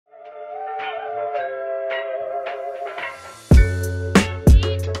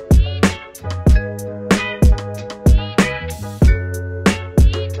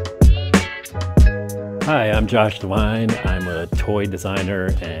Josh Devine. I'm a toy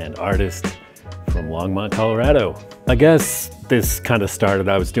designer and artist from Longmont, Colorado. I guess this kind of started,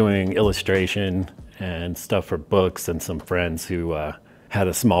 I was doing illustration and stuff for books and some friends who had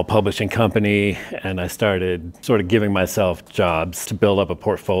a small publishing company, and I started sort of giving myself jobs to build up a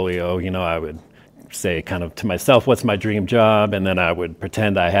portfolio. You know, I would say kind of to myself, what's my dream job? And then I would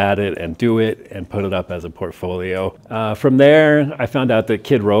pretend I had it and do it and put it up as a portfolio. From there, I found out that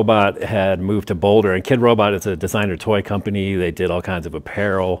Kid Robot had moved to Boulder, and Kid Robot is a designer toy company. They did all kinds of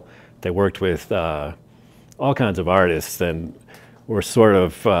apparel. They worked with all kinds of artists and were sort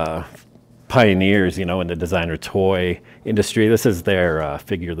of pioneers, you know, in the designer toy industry. This is their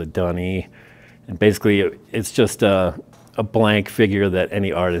figure, the Dunny. And basically it's just a blank figure that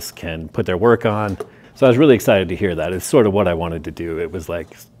any artist can put their work on. So I was really excited to hear that. It's sort of what I wanted to do. It was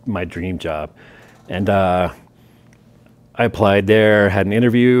like my dream job. And I applied there, had an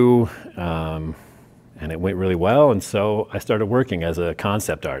interview, and it went really well. And so I started working as a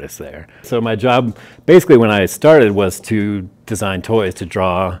concept artist there. So my job, basically when I started, was to design toys, to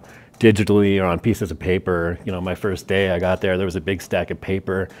draw digitally or on pieces of paper. You know, my first day I got there was a big stack of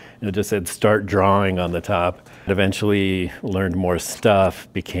paper and it just said start drawing on the top. Eventually learned more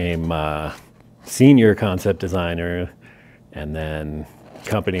stuff, became senior concept designer, and then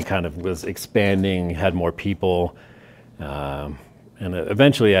company kind of was expanding, had more people, and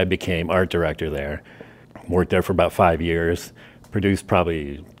eventually I became art director there. Worked there for about 5 years, produced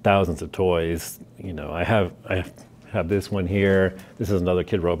probably thousands of toys. You know, I have this one here. This is another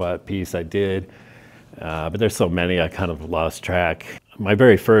Kid Robot piece I did, but there's so many I kind of lost track. My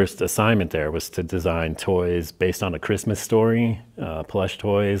very first assignment there was to design toys based on A Christmas Story, plush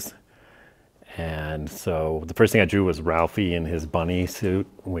toys. And so the first thing I drew was Ralphie in his bunny suit,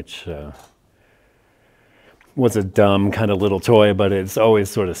 which was a dumb kind of little toy, but it's always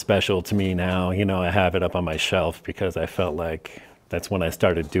sort of special to me now. You know, I have it up on my shelf because I felt like that's when I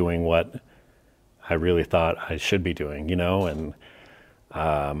started doing what I really thought I should be doing, you know. And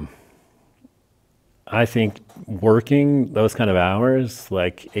I think working those kind of hours,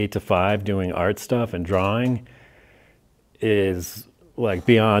 like 8 to 5, doing art stuff and drawing, is like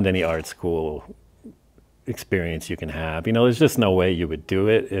beyond any art school experience you can have. You know, there's just no way you would do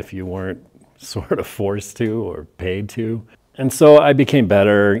it if you weren't sort of forced to or paid to. And so I became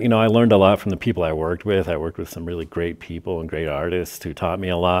better. You know, I learned a lot from the people I worked with. I worked with some really great people and great artists who taught me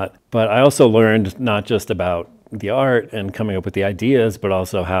a lot. But I also learned not just about the art and coming up with the ideas, but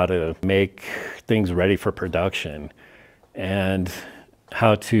also how to make things ready for production and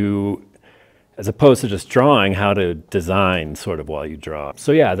how to, as opposed to just drawing, how to design sort of while you draw.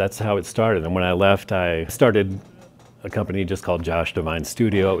 So yeah, that's how it started. And when I left, I started a company just called Josh Devine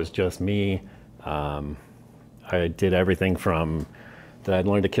Studio. It was just me. I did everything from that I'd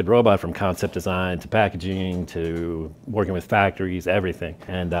learned at Kid Robot, from concept design to packaging to working with factories, everything.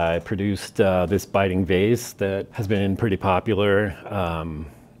 And I produced this biting vase that has been pretty popular.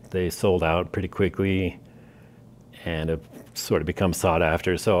 They sold out pretty quickly and have sort of become sought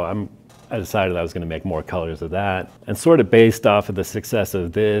after. So I decided I was going to make more colors of that. And sort of based off of the success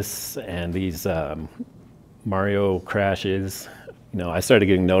of this and these Mario crashes, you know, I started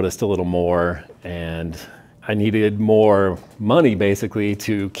getting noticed a little more, and I needed more money basically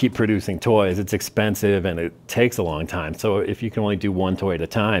to keep producing toys. It's expensive and it takes a long time. So if you can only do one toy at a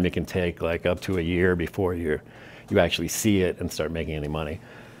time, it can take like up to a year before you actually see it and start making any money.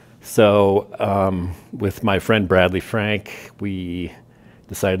 So with my friend Bradley Frank, we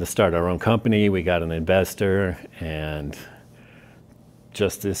decided to start our own company. We got an investor, and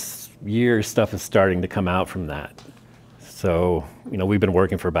just this year stuff is starting to come out from that. So, you know, we've been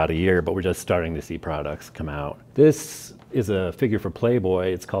working for about a year, but we're just starting to see products come out. This is a figure for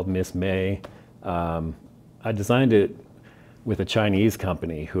Playboy. It's called Miss May. I designed it with a Chinese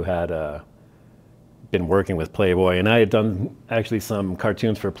company who had been working with Playboy, and I had done actually some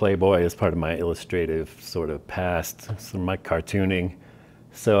cartoons for Playboy as part of my illustrative sort of past, some of my cartooning.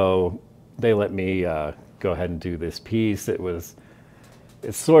 So they let me go ahead and do this piece.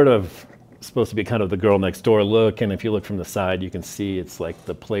 It's sort of supposed to be kind of the girl next door look, and if you look from the side you can see it's like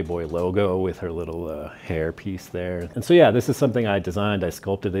the Playboy logo with her little hair piece there. And so yeah, this is something I designed. I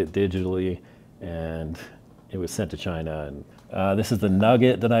sculpted it digitally and it was sent to China. And this is the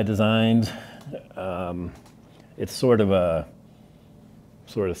nugget that I designed. It's sort of a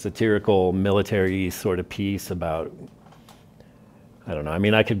satirical military sort of piece about, I don't know, I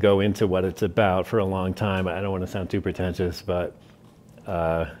mean, I could go into what it's about for a long time. I don't want to sound too pretentious, but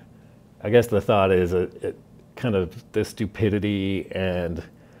I guess the thought is kind of the stupidity and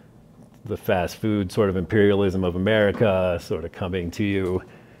the fast food sort of imperialism of America sort of coming to you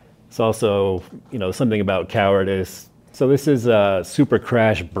It's also, you know, something about cowardice. So this is Super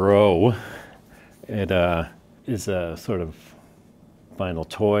Crash Bro. It is a sort of final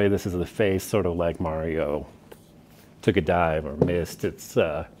toy. This is the face, sort of like Mario took a dive or missed. It's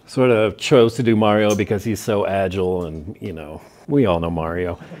sort of chose to do Mario because he's so agile, and, you know, we all know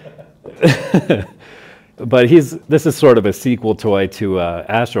Mario. But this is sort of a sequel toy to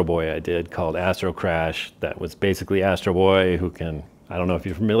Astro Boy I did called Astro Crash. That was basically Astro Boy who can, I don't know if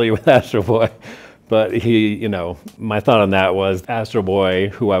you're familiar with Astro Boy, but he, you know, my thought on that was Astro Boy,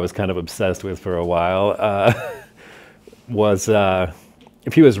 who I was kind of obsessed with for a while, was,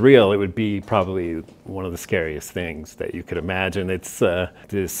 if he was real, it would be probably one of the scariest things that you could imagine. It's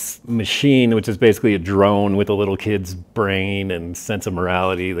this machine, which is basically a drone with a little kid's brain and sense of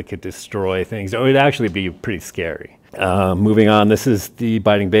morality that could destroy things. It would actually be pretty scary. Moving on, this is the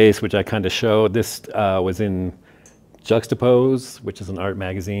Biting Bass, which I kind of showed. This was in Juxtapose, which is an art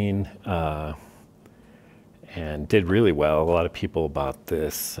magazine, and did really well. A lot of people bought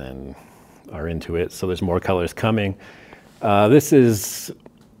this and are into it, so there's more colors coming. This is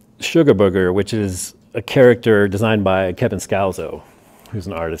Sugar Booger, which is a character designed by Kevin Scalzo, who's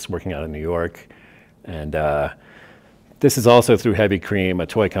an artist working out of New York. And this is also through Heavy Cream, a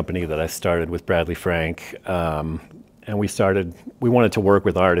toy company that I started with Bradley Frank. And we wanted to work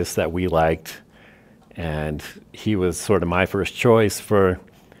with artists that we liked. And he was sort of my first choice for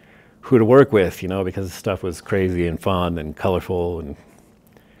who to work with, you know, because the stuff was crazy and fun and colorful and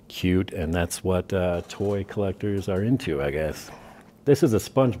cute, and that's what toy collectors are into, I guess. This is a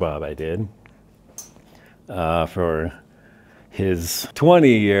SpongeBob I did for his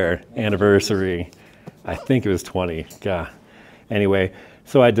 20-year anniversary. I think it was 20. God. Anyway,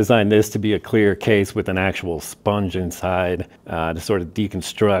 so I designed this to be a clear case with an actual sponge inside to sort of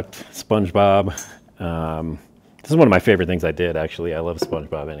deconstruct SpongeBob. This is one of my favorite things I did, actually. I love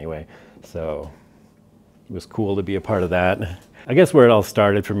SpongeBob anyway, so it was cool to be a part of that. I guess where it all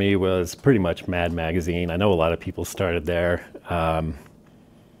started for me was pretty much Mad Magazine. I know a lot of people started there. But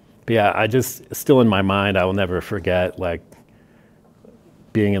yeah, I just, still in my mind, I will never forget, like,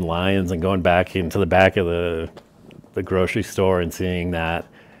 being in lines and going back into the back of the grocery store and seeing that.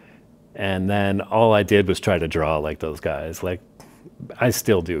 And then all I did was try to draw like those guys. Like, I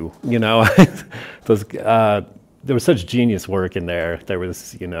still do, you know. Those, there was such genius work in there. There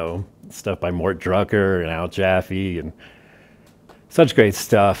was, you know, stuff by Mort Drucker and Al Jaffe and such great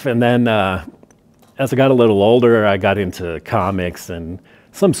stuff. And then as I got a little older, I got into comics and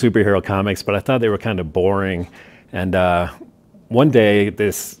some superhero comics, but I thought they were kind of boring. And one day,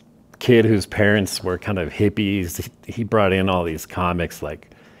 this kid whose parents were kind of hippies, he brought in all these comics like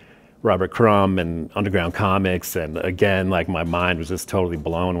Robert Crumb and Underground Comics. And again, like, my mind was just totally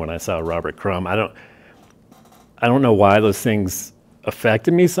blown when I saw Robert Crumb. I don't know why those things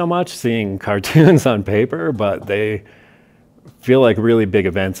affected me so much, seeing cartoons on paper, but they feel like really big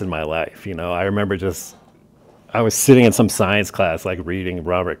events in my life. You know, I remember I was sitting in some science class, like, reading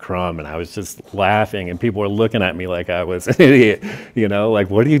Robert Crumb, and I was just laughing, and people were looking at me like I was an idiot, you know,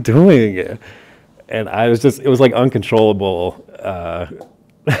 like, what are you doing? And I was just, it was like uncontrollable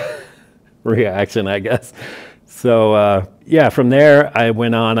reaction, I guess. So yeah, from there I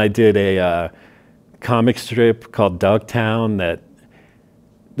went on, I did a comic strip called DuckTown that,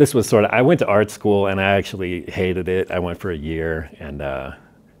 this was sort of, I went to art school and I actually hated it. I went for a year and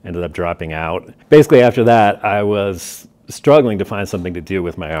ended up dropping out. Basically after that, I was struggling to find something to do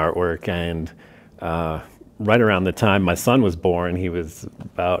with my artwork, and right around the time my son was born, he was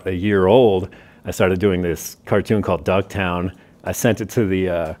about a year old, I started doing this cartoon called DuckTown. I sent it to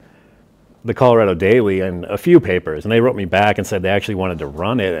the Colorado Daily and a few papers, and they wrote me back and said they actually wanted to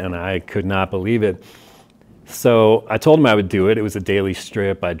run it, and I could not believe it. So I told them I would do it. It was a daily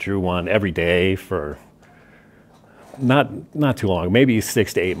strip. I drew one every day for not too long, maybe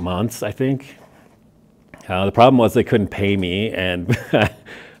 6 to 8 months, I think. The problem was they couldn't pay me, and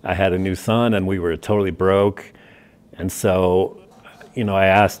I had a new son, and we were totally broke. And so, you know, I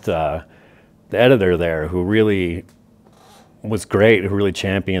asked the editor there, who really was great, who really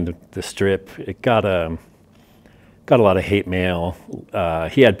championed the strip. It got a lot of hate mail.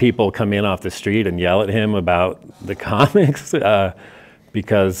 He had people come in off the street and yell at him about the comics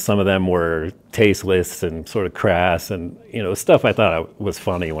because some of them were tasteless and sort of crass, and, you know, stuff I thought was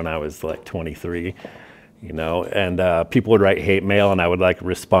funny when I was like 23, you know. And people would write hate mail, and I would like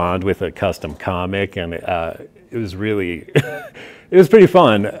respond with a custom comic, and it was really, it was pretty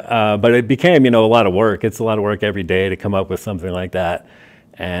fun. But it became, you know, a lot of work. It's a lot of work every day to come up with something like that.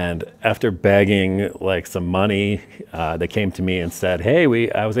 And after begging like some money, they came to me and said,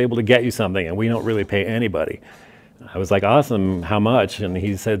 hey, I was able to get you something, and we don't really pay anybody. I was like, awesome, how much? And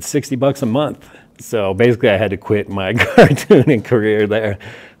he said $60 a month. So basically I had to quit my cartooning career there.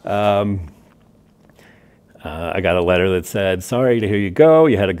 I got a letter that said, sorry, here you go,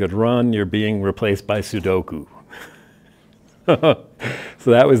 you had a good run, you're being replaced by Sudoku. So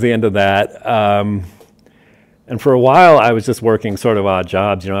that was the end of that. And for a while I was just working sort of odd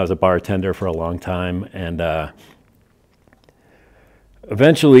jobs. You know, I was a bartender for a long time, and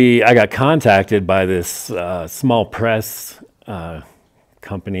eventually I got contacted by this small press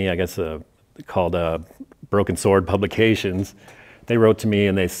company, I guess called Broken Sword Publications. They wrote to me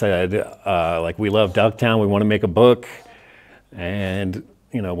and they said, like, we love DuckTown, we want to make a book, and,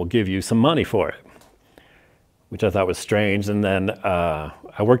 you know, we'll give you some money for it, which I thought was strange. And then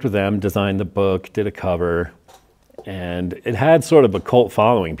I worked with them, designed the book, did a cover, and it had sort of a cult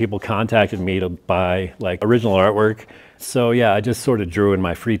following. People contacted me to buy, like, original artwork. So yeah, I just sort of drew in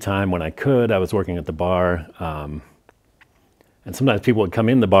my free time when I could. I was working at the bar. And sometimes people would come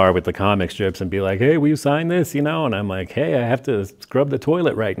in the bar with the comic strips and be like, hey, will you sign this? You know, and I'm like, hey, I have to scrub the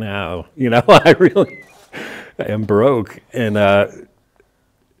toilet right now. You know, I am broke. And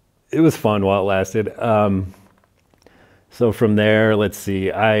it was fun while it lasted. So from there, let's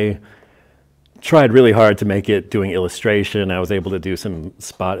see, I tried really hard to make it doing illustration. I was able to do some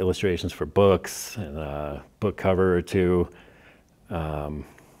spot illustrations for books and a book cover or two. But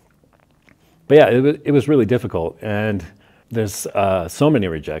yeah, it was really difficult. And there's so many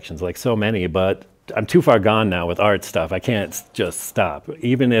rejections, like so many, but I'm too far gone now with art stuff. I can't just stop.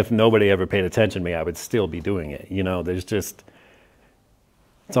 Even if nobody ever paid attention to me, I would still be doing it. You know, there's just,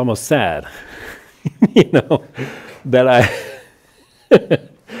 it's almost sad, you know, that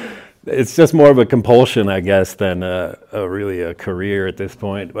it's just more of a compulsion, I guess, than really a career at this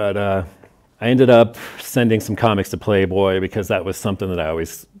point. But I ended up sending some comics to Playboy because that was something that I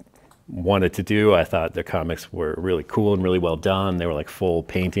always wanted to do. I thought their comics were really cool and really well done. They were like full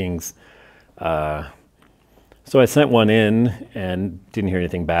paintings. So I sent one in and didn't hear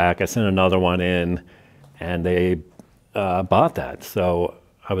anything back. I sent another one in and they bought that. So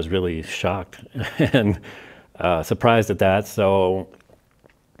I was really shocked and surprised at that. So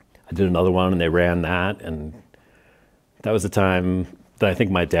I did another one and they ran that. And that was the time that I think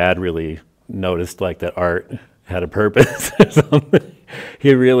my dad really noticed, like, that art had a purpose or something.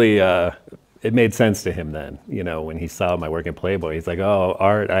 He really, it made sense to him then, you know, when he saw my work in Playboy. He's like, oh,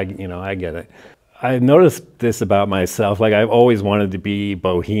 art, you know, I get it. I noticed this about myself. Like, I've always wanted to be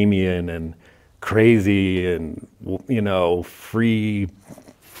bohemian and crazy and, you know, free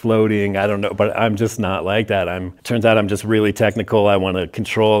floating. I don't know, but I'm just not like that. Turns out I'm just really technical. I want to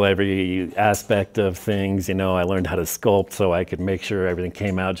control every aspect of things. You know, I learned how to sculpt so I could make sure everything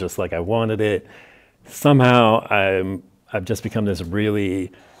came out just like I wanted it. Somehow I've just become this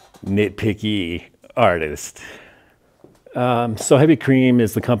really nitpicky artist. So Heavy Cream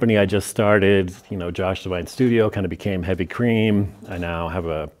is the company I just started. You know, Josh Devine Studio kind of became Heavy Cream. I now have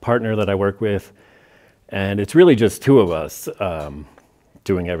a partner that I work with, and it's really just two of us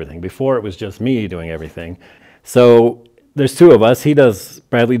doing everything. Before it was just me doing everything. So there's two of us.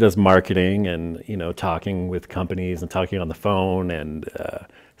 Bradley does marketing and, you know, talking with companies and talking on the phone and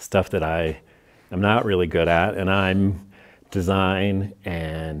stuff that I'm not really good at, and I'm design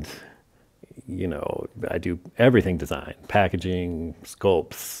and, you know, I do everything design, packaging,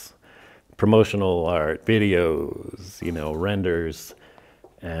 sculpts, promotional art, videos, you know, renders,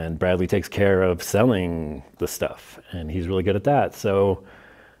 and Bradley takes care of selling the stuff, and he's really good at that. So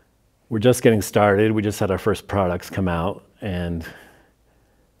we're just getting started. We just had our first products come out, and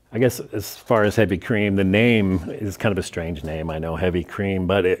I guess as far as Heavy Cream, the name is kind of a strange name. I know, Heavy Cream,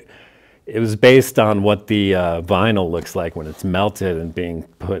 but it was based on what the vinyl looks like when it's melted and being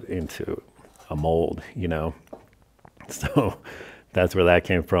put into a mold, you know. So that's where that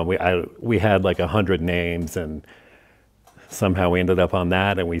came from. We had like 100 names, and somehow we ended up on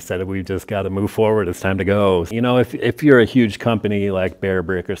that, and we said we just got to move forward. It's time to go. You know, if you're a huge company like Bear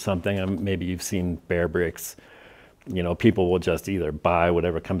Brick or something, maybe you've seen Bear Bricks. You know, people will just either buy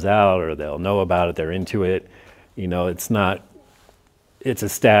whatever comes out, or they'll know about it. They're into it. You know, it's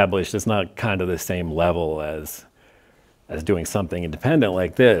established. It's not kind of the same level as doing something independent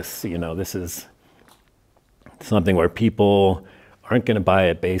like this. You know, this is something where people aren't going to buy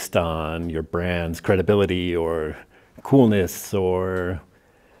it based on your brand's credibility or coolness, or,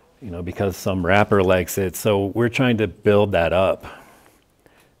 you know, because some rapper likes it. So we're trying to build that up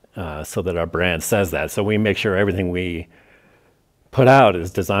so that our brand says that. So we make sure everything we put out is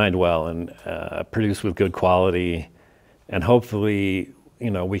designed well and produced with good quality. And hopefully,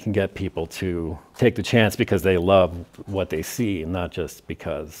 you know, we can get people to take the chance because they love what they see, and not just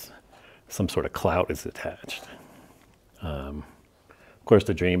because some sort of clout is attached. Of course,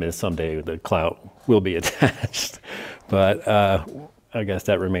 the dream is someday the clout will be attached, but I guess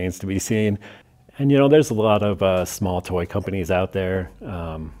that remains to be seen. And there's a lot of small toy companies out there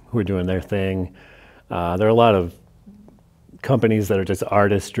who are doing their thing. There are a lot of companies that are just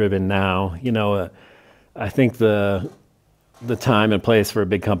artist-driven now. I think the time and place for a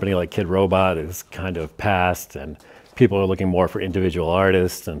big company like Kid Robot is kind of past, and people are looking more for individual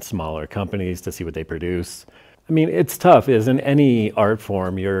artists and smaller companies to see what they produce. I mean, it's tough, as in any art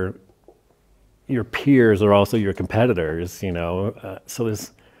form, your peers are also your competitors, so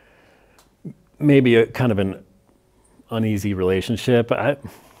there's maybe a kind of an uneasy relationship. I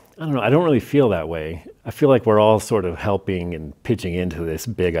don't know, I don't really feel that way. I feel like we're all sort of helping and pitching into this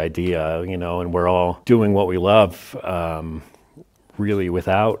big idea, and we're all doing what we love, really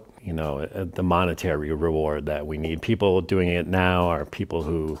without, the monetary reward that we need. People doing it now are people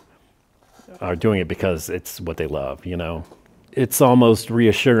who are doing it because it's what they love, It's almost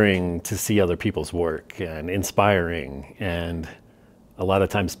reassuring to see other people's work, and inspiring, and a lot of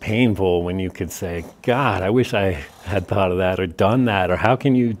times painful when you could say, God, I wish I had thought of that or done that, or how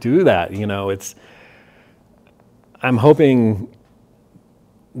can you do that? I'm hoping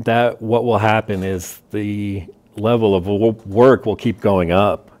that what will happen is the level of work will keep going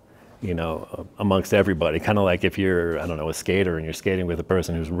up, amongst everybody. Kind of like if you're, I don't know, a skater and you're skating with a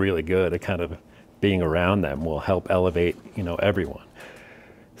person who's really good, it kind of being around them will help elevate, everyone.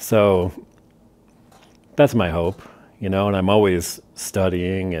 So that's my hope, and I'm always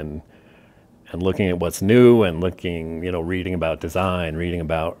studying and looking at what's new, and looking, reading about design, reading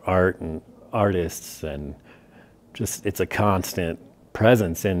about art and artists, and just, it's a constant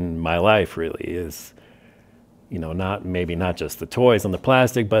presence in my life, really, is, not just the toys and the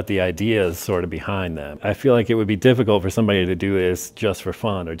plastic, but the ideas sort of behind them. I feel like it would be difficult for somebody to do this just for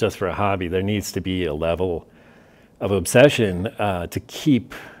fun or just for a hobby. There needs to be a level of obsession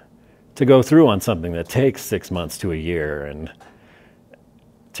to go through on something that takes 6 months to a year and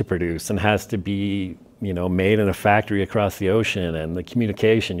to produce, and has to be, made in a factory across the ocean, and the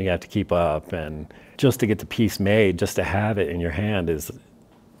communication you have to keep up, and just to get the piece made, just to have it in your hand is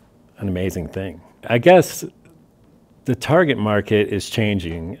an amazing thing. I guess the target market is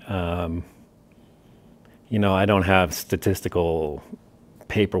changing. I don't have statistical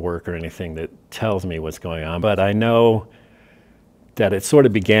paperwork or anything that tells me what's going on, but I know that it sort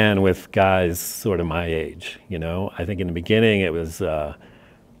of began with guys sort of my age. I think in the beginning it was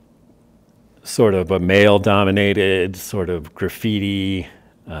sort of a male-dominated sort of graffiti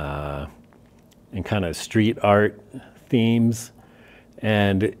and kind of street art themes.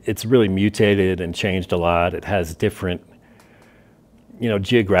 And it's really mutated and changed a lot. It has different,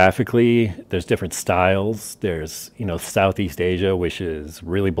 geographically, there's different styles. There's, Southeast Asia, which is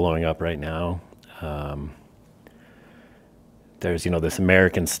really blowing up right now. There's, this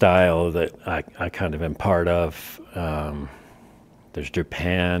American style that I kind of am part of. There's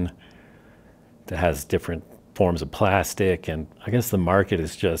Japan that has different forms of plastic. And I guess the market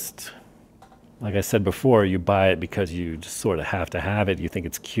is just, like I said before, you buy it because you just sort of have to have it. You think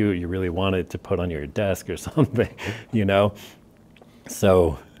it's cute. You really want it to put on your desk or something,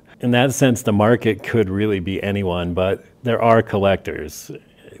 So in that sense, the market could really be anyone, but there are collectors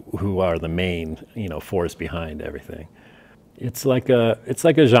who are the main, force behind everything. It's like a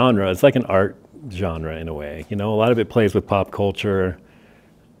genre. It's like an art genre in a way. A lot of it plays with pop culture.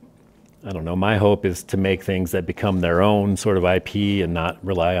 I don't know, my hope is to make things that become their own sort of IP and not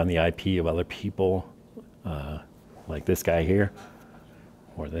rely on the IP of other people, like this guy here,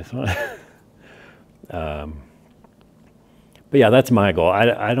 or this one. But yeah, that's my goal.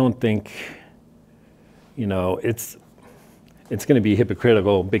 I don't think, it's going to be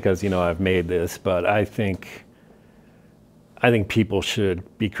hypocritical because, I've made this, but I think people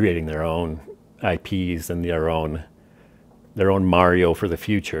should be creating their own IPs and their own Mario for the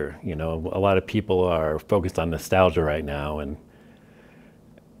future. A lot of people are focused on nostalgia right now, and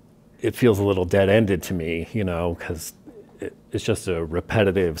it feels a little dead-ended to me, because it's just a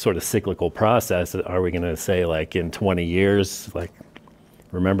repetitive sort of cyclical process. Are we going to say, like, in 20 years, like,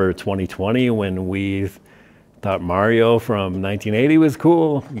 remember 2020 when we thought Mario from 1980 was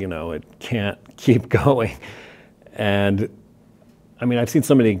cool? It can't keep going. And I mean, I've seen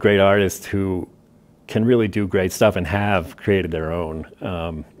so many great artists who can really do great stuff and have created their own.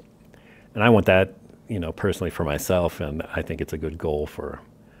 And I want that, personally for myself, and I think it's a good goal for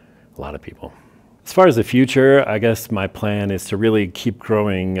a lot of people. As far as the future, I guess my plan is to really keep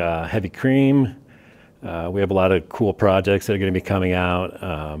growing Heavy Cream. We have a lot of cool projects that are going to be coming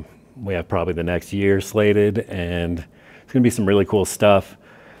out. We have probably the next year slated, and it's going to be some really cool stuff.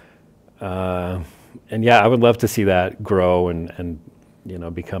 yeah, I would love to see that grow and you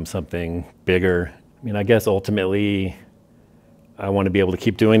know, become something bigger. I mean, I guess ultimately I want to be able to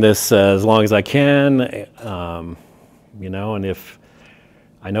keep doing this as long as I can, you know, and if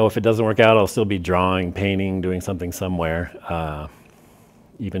it doesn't work out, I'll still be drawing, painting, doing something somewhere.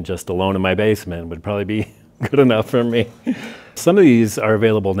 Even just alone in my basement would probably be good enough for me. Some of these are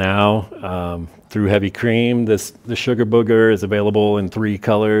available now through Heavy Cream. The Sugar Booger is available in 3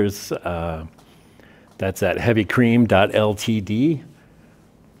 colors. That's at heavycream.ltd.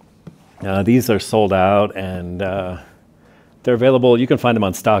 These are sold out, and they're available. You can find them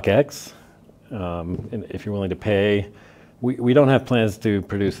on StockX if you're willing to pay. We don't have plans to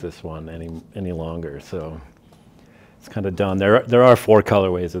produce this one any longer, so it's kind of done. There are 4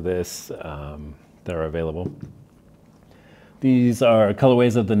 colorways of this that are available. These are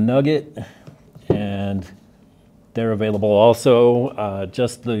colorways of the Nugget, and they're available also.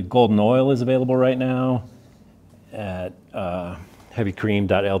 Just the Golden Oil is available right now at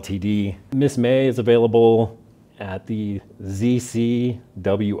heavycream.ltd. Miss May is available at the ZCWO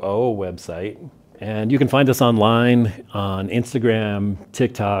website. And you can find us online on Instagram,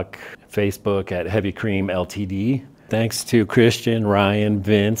 TikTok, Facebook at Heavy Cream Ltd. Thanks to Christian, Ryan,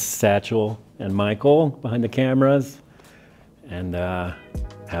 Vince, Satchel, and Michael behind the cameras. And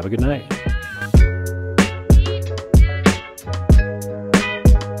have a good night.